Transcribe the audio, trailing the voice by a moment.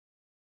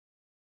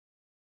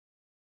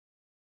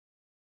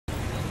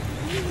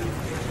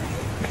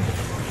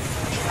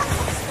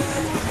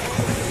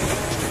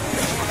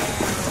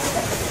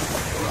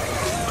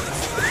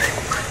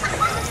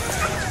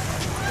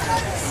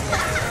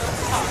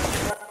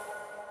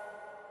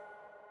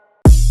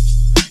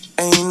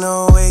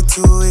no way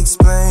to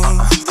explain.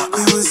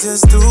 We was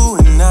just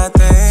doing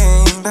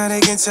nothing. Now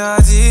they can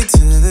charge it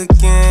to the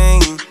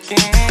game.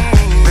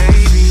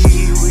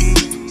 Baby, we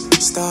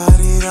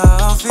started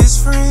off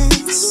as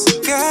friends.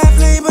 Got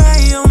played by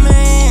your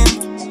man,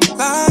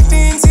 locked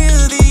in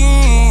till the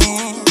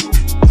end.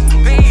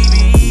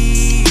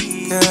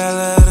 Baby, girl,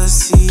 I love to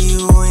see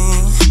you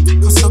win.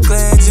 I'm so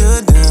glad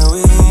you're done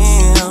with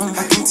him.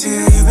 I can tell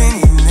you've been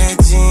in that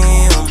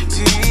gym.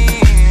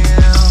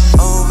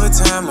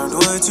 Overtime, learned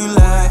what you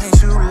like.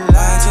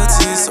 Hide your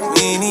tears so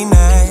many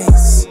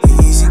nights.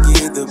 You should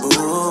get the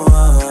boo.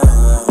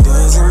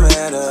 Doesn't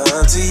matter,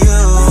 up to you.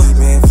 We've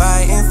been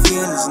fighting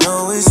feelings,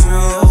 know it's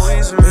real.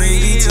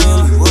 Baby,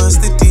 tell me what's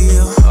the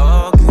deal.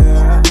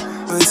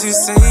 But you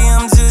say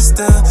I'm just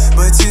a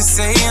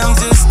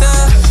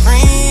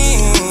friend.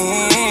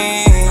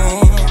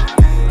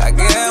 I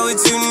got what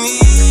you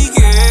need,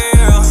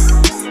 girl.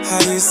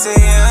 How you say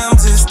I'm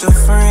just a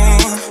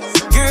friend?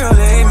 Girl,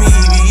 let me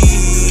be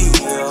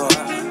your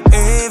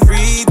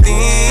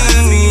everything.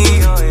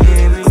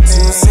 But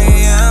you say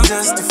I'm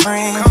just a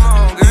friend.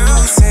 You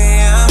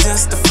say I'm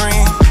just a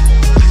friend.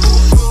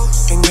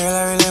 And girl,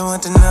 I really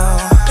want to know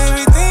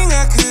everything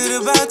I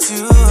could about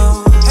you.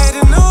 Had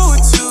to know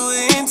what you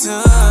were into,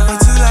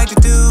 what you like to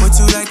do, what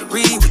you like to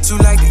read, what you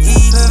like to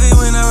eat. Love it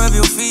when I rub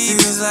your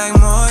feet. Feels like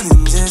more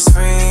than just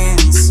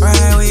friends.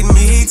 Ride with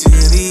me to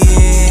the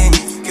end.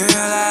 Girl,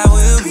 I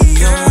will be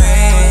your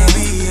man.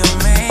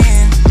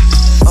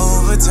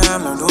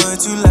 Overtime, learned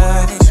what you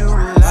like.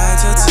 Hide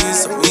your tears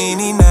so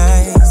many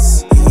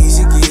nights. You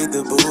should get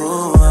the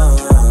boo.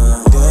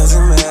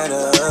 Doesn't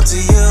matter, up to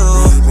you.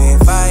 We've been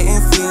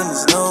fighting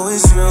feelings, know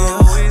it's real.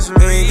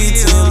 Baby,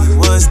 tell me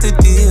what's the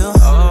deal.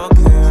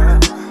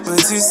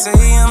 But you say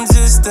I'm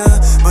just a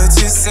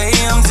friend.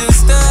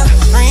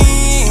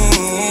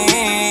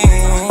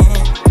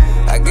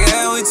 I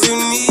got what you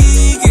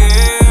need,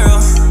 girl.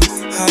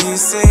 How you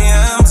say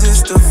I'm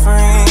just a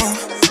friend?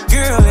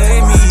 Girl,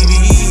 let me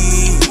be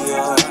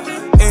your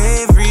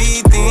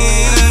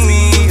everything.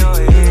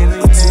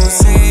 But you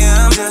say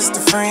I'm just a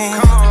friend.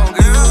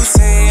 You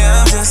say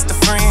I'm just a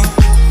friend.